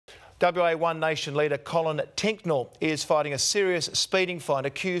WA One Nation leader Colin Tincknell is fighting a serious speeding fine,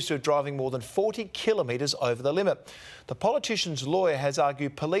 accused of driving more than 40 kilometres over the limit. The politician's lawyer has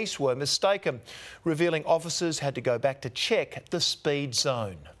argued police were mistaken, revealing officers had to go back to check the speed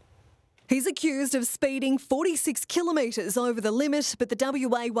zone. He's accused of speeding 46 kilometres over the limit, but the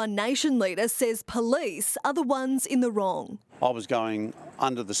WA One Nation leader says police are the ones in the wrong. I was going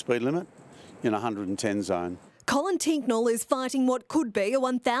under the speed limit in a 110 zone. Colin Tincknell is fighting what could be a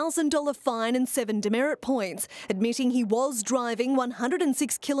 $1,000 fine and 7 demerit points, admitting he was driving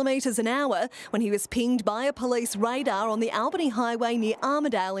 106 kilometres an hour when he was pinged by a police radar on the Albany Highway near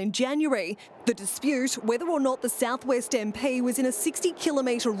Armidale in January. The dispute, whether or not the South West MP was in a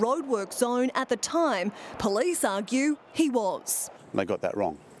 60-kilometre roadwork zone at the time, police argue he was. They got that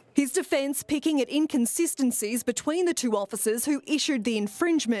wrong. His defence picking at inconsistencies between the two officers who issued the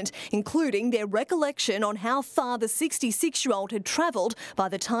infringement, including their recollection on how far the 66-year-old had travelled by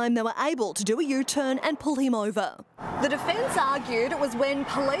the time they were able to do a U-turn and pull him over. The defence argued it was when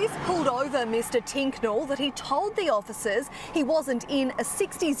police pulled over Mr Tincknell that he told the officers he wasn't in a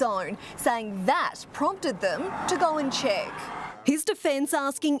 60 zone, saying that prompted them to go and check. His defence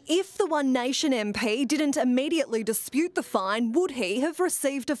asking if the One Nation MP didn't immediately dispute the fine, would he have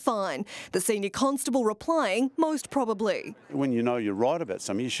received a fine? The senior constable replying, most probably. When you know you're right about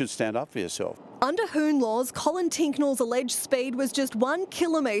something, you should stand up for yourself. Under Hoon laws, Colin Tincknell's alleged speed was just 1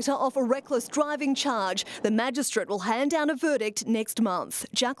 kilometre off a reckless driving charge. The magistrate will hand down a verdict next month.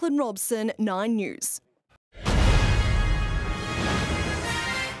 Jacqueline Robson, 9 News.